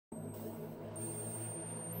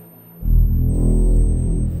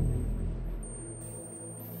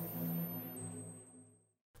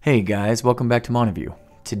Hey guys, welcome back to Montavue.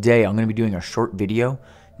 Today I'm going to be doing a short video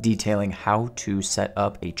detailing how to set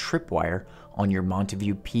up a tripwire on your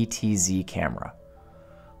Montavue PTZ camera.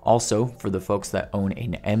 Also, for the folks that own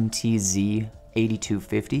an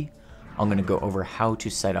MTZ8250, I'm going to go over how to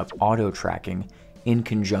set up auto tracking in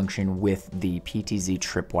conjunction with the PTZ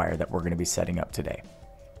tripwire that we're going to be setting up today.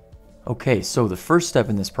 Okay, so the first step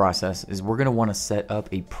in this process is we're going to want to set up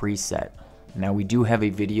a preset. Now we do have a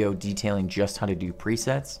video detailing just how to do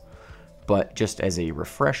presets, but just as a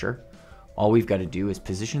refresher, all we've got to do is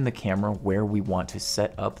position the camera where we want to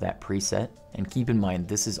set up that preset, and keep in mind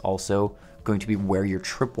this is also going to be where your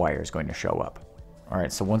tripwire is going to show up.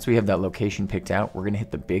 Alright, so once we have that location picked out, we're going to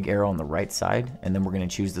hit the big arrow on the right side, and then we're going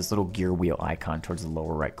to choose this little gear wheel icon towards the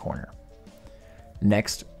lower right corner.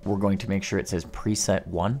 Next, we're going to make sure it says preset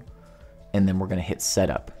 1, and then we're going to hit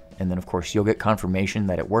setup, and then of course you'll get confirmation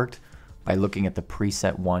that it worked by looking at the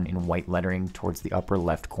preset 1 in white lettering towards the upper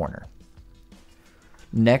left corner.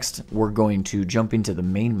 Next, we're going to jump into the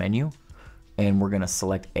main menu and we're going to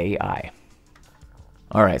select AI.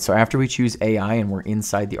 Alright, so after we choose AI and we're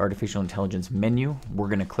inside the artificial intelligence menu, we're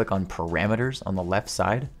going to click on parameters on the left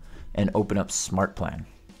side and open up Smart Plan.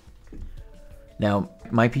 Now,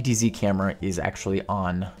 my PTZ camera is actually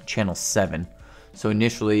on channel 7, so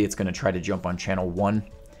initially it's going to try to jump on channel 1,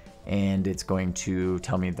 and it's going to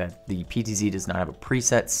tell me that the PTZ does not have a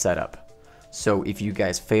preset set up. So if you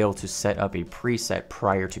guys fail to set up a preset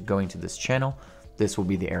prior to going to this channel, this will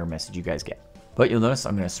be the error message you guys get. But you'll notice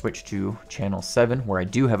I'm going to switch to channel 7 where I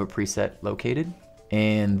do have a preset located,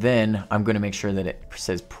 and then I'm going to make sure that it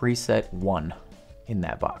says preset 1 in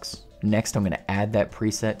that box. Next, I'm going to add that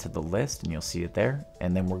preset to the list, and you'll see it there,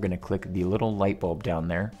 and then we're going to click the little light bulb down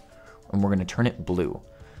there and we're going to turn it blue.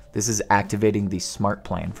 This is activating the Smart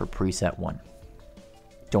Plan for preset 1.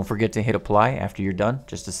 Don't forget to hit apply after you're done,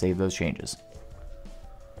 just to save those changes.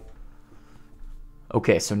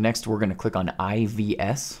 Okay, so next we're going to click on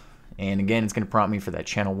IVS, and again it's going to prompt me for that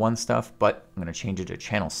channel 1 stuff, but I'm going to change it to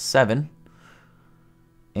channel 7.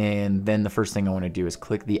 And then the first thing I want to do is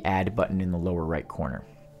click the add button in the lower right corner.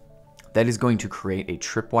 That is going to create a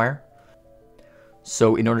tripwire.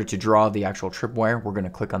 So in order to draw the actual tripwire, we're going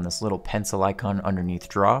to click on this little pencil icon underneath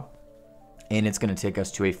draw, and it's going to take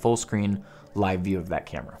us to a full screen live view of that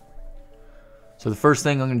camera. So the first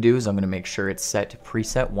thing I'm going to do is I'm going to make sure it's set to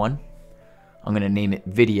preset 1. I'm going to name it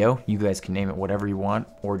video. You guys can name it whatever you want,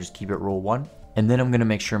 or just keep it rule 1. And then I'm going to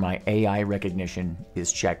make sure my AI recognition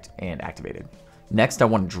is checked and activated. Next, I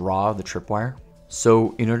want to draw the tripwire.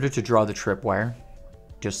 So in order to draw the tripwire,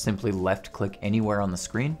 just simply left click anywhere on the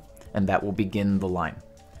screen, and that will begin the line.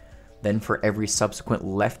 Then for every subsequent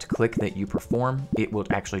left click that you perform, it will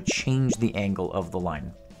actually change the angle of the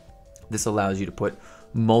line. This allows you to put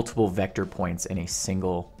multiple vector points in a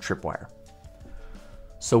single tripwire.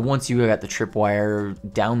 So once you got the tripwire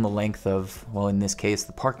down the length of, well, in this case,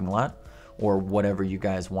 the parking lot, or whatever you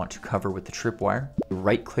guys want to cover with the tripwire,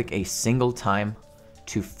 right click a single time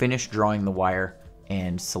to finish drawing the wire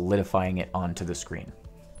and solidifying it onto the screen.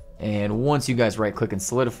 And once you guys right click and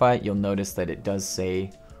solidify it, you'll notice that it does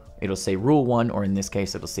say, it'll say rule 1, or in this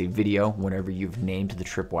case it'll say video, whatever you've named the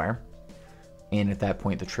tripwire. And at that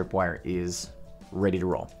point the tripwire is ready to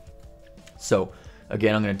roll. So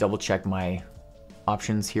again, I'm going to double check my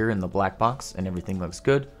options here in the black box and everything looks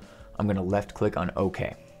good. I'm going to left click on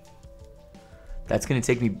OK. That's going to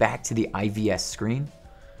take me back to the IVS screen.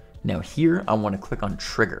 Now here I want to click on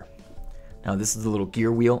trigger. Now this is the little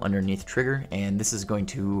gear wheel underneath trigger, and this is going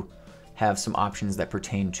to have some options that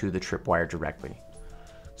pertain to the tripwire directly.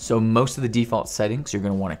 So most of the default settings you're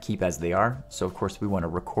going to want to keep as they are. So of course we want to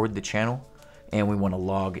record the channel, and we want to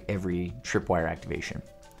log every tripwire activation.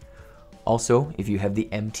 Also, if you have the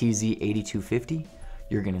MTZ8250,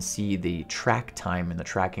 you're going to see the track time and the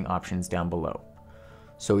tracking options down below.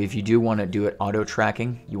 So if you do want to do it auto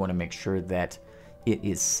tracking, you want to make sure that it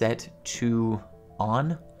is set to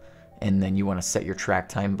on, and then you want to set your track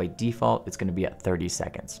time. By default, it's going to be at 30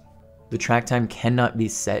 seconds. The track time cannot be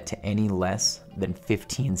set to any less than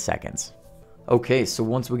 15 seconds. Okay, so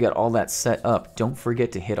once we got all that set up, don't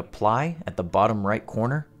forget to hit apply at the bottom right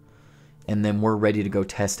corner, and then we're ready to go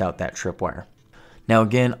test out that tripwire. Now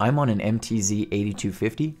again, I'm on an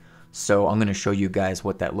MTZ8250, so I'm going to show you guys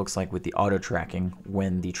what that looks like with the auto tracking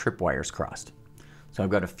when the tripwire is crossed. So I've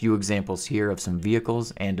got a few examples here of some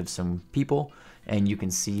vehicles and of some people, and you can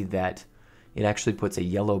see that it actually puts a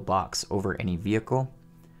yellow box over any vehicle,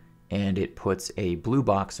 and it puts a blue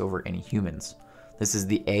box over any humans. This is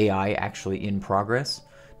the AI actually in progress,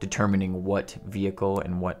 determining what vehicle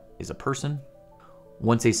and what is a person.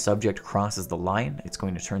 Once a subject crosses the line, it's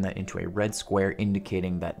going to turn that into a red square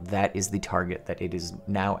indicating that that is the target that it is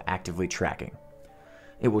now actively tracking.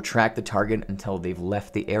 It will track the target until they've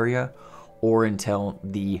left the area or until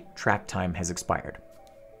the track time has expired.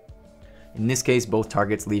 In this case, both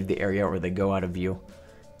targets leave the area or they go out of view,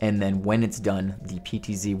 and then when it's done, the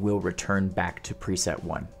PTZ will return back to preset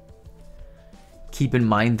 1. Keep in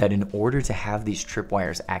mind that in order to have these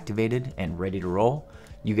tripwires activated and ready to roll,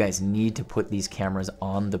 you guys need to put these cameras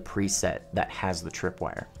on the preset that has the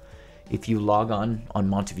tripwire. If you log on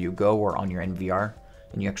Montavue Go or on your NVR,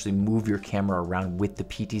 and you actually move your camera around with the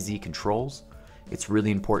PTZ controls, it's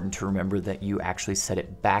really important to remember that you actually set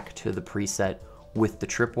it back to the preset with the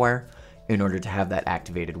tripwire in order to have that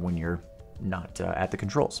activated when you're not at the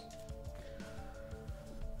controls.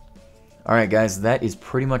 Alright guys, that is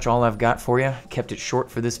pretty much all I've got for you. Kept it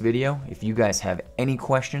short for this video. If you guys have any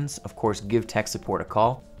questions, of course give tech support a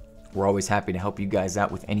call. We're always happy to help you guys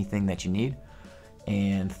out with anything that you need.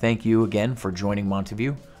 And thank you again for joining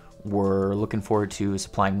Montavue. We're looking forward to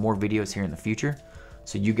supplying more videos here in the future.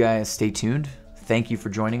 So you guys stay tuned. Thank you for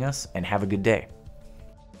joining us and have a good day.